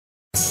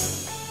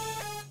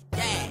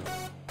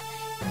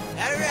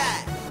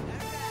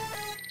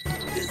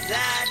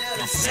design of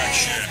the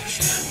fashion.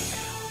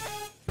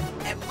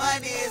 And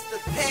money is the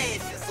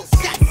passion. So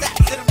shouts out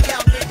to them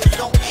young niggas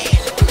on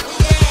air.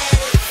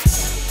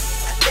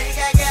 I think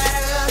I got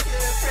a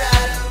hustling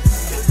problem.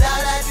 Cause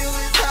all I do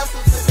is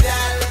hustle for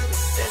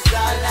dollars. That's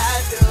all I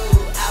do.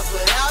 I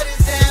put all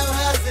this damn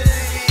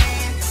hustling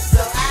in, so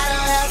I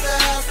don't have to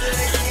hustle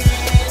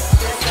again.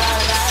 That's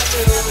all I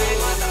do.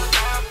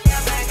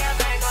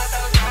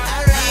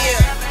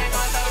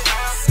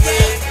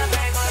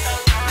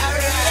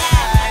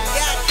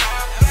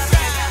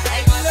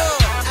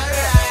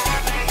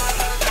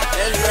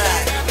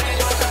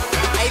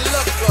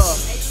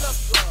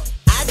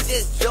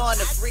 Join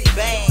the free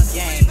bang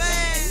game,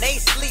 and they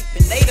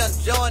sleeping, they done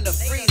join the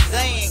free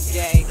Zane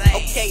game.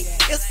 Okay,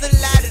 it's a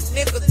lot of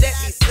niggas that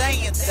be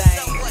saying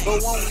things,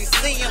 but when we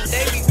see them,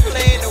 they be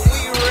playing the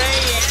we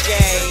rain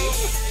game.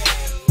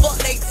 Fuck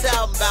they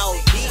talking about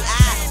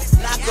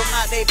B.I. Knock them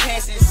out they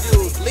pants and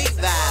shoes.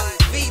 Levi,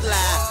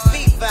 V-Line,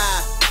 V5,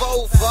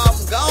 4 for I'm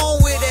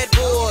gone with that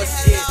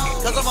bullshit,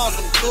 cause I'm on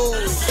some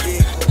cool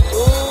shit.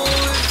 Ooh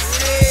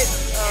shit,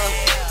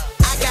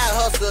 I got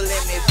hustle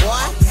in me,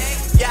 boy.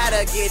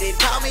 Gotta get it,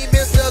 call me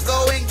Mr.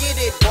 Go and get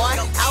it, boy.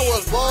 I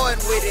was born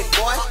with it,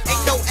 boy.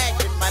 Ain't no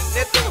acting, my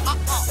nigga.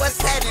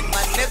 What's happening, my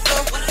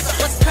nigga?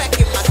 What's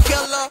cracking, my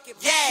killer?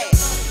 Yeah.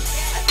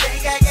 I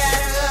think I got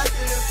a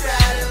hustling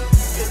problem,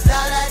 cause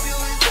all I do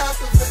is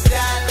hustle for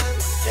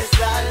dollars. That's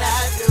all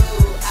I do.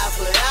 I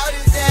put all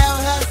this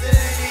damn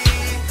hustling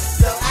in,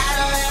 so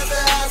I don't have to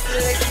hustle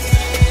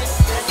again.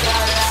 That's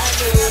all I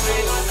do.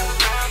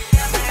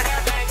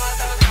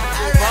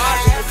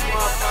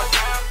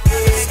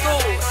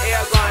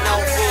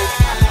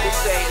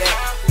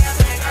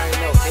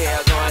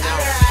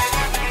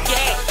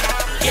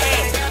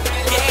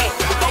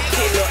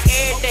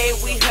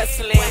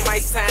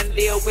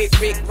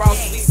 With Rick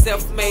Ross, we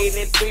self-made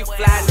and 3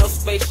 fly, no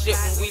spaceship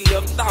when we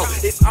lift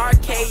off. It's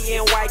RK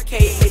and YK,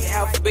 made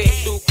alphabet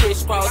through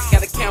Chris Cross.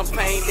 Got a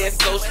campaign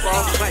that's so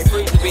strong, might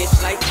bring the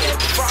bitch like that,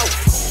 bro.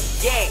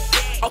 Yeah.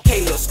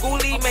 Okay, look,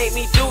 schoolie made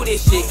me do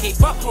this shit.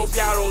 Keep up, hope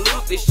y'all don't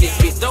lose this shit.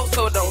 Bitch, don't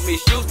so don't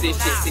misuse this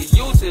shit. See,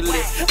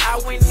 usually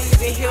I wouldn't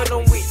even hear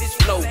them with this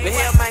flow, but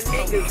hell, my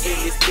niggas in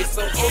this bitch,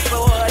 so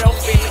hard, I'm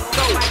finna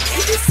go.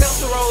 It's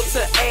Central Road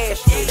to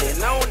Ashland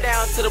and on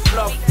down to the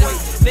bluff point.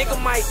 Nigga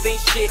might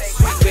think shit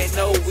sweet, but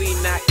no, we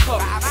not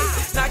cup.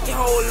 Knock your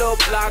whole little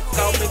block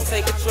off and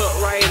take a truck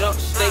right up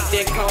state,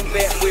 then come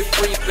back with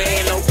free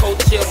band on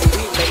Coachella.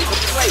 We made the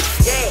play,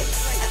 yeah.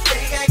 I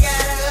think I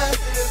got a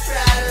hustling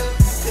problem,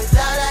 cause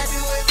all I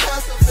do is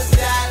hustle for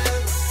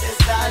dollars.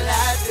 That's all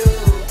I do.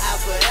 I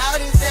put all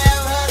this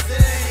damn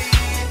hustling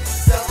in,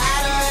 so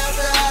I don't have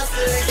to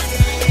hustle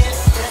again.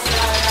 That's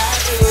all I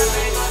do.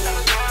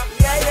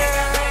 Yeah,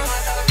 yeah.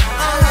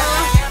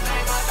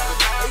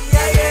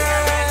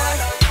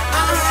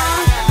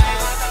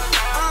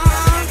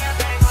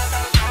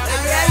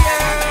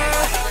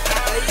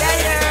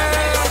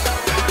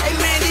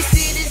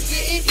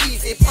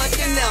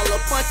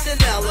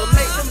 Punchinella,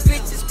 make them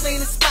bitches clean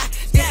the spot.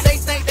 If they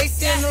think they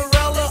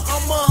Cinderella,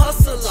 I'm a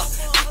hustler.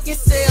 I can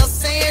sell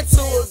sand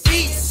to a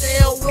beach,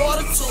 sell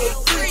water to a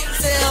creek,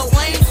 sell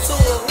lane to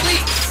a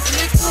leak.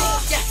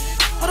 Nigga, yeah,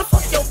 what the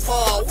fuck your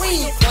paw?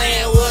 We ain't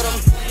playing with them.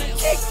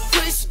 Kick,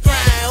 push,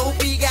 grind, hope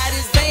he got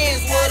his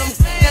bands with him.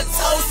 That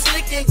toe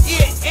slick and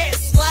get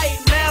X like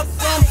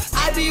Malcolm.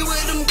 I be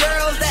with them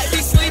girls that be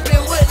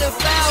sleeping with the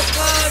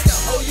Falcons.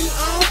 Oh, you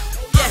on?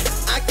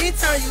 Yeah, I can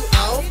turn you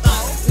off.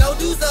 No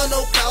dues or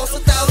no cost,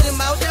 1,000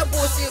 miles, that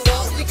bullshit.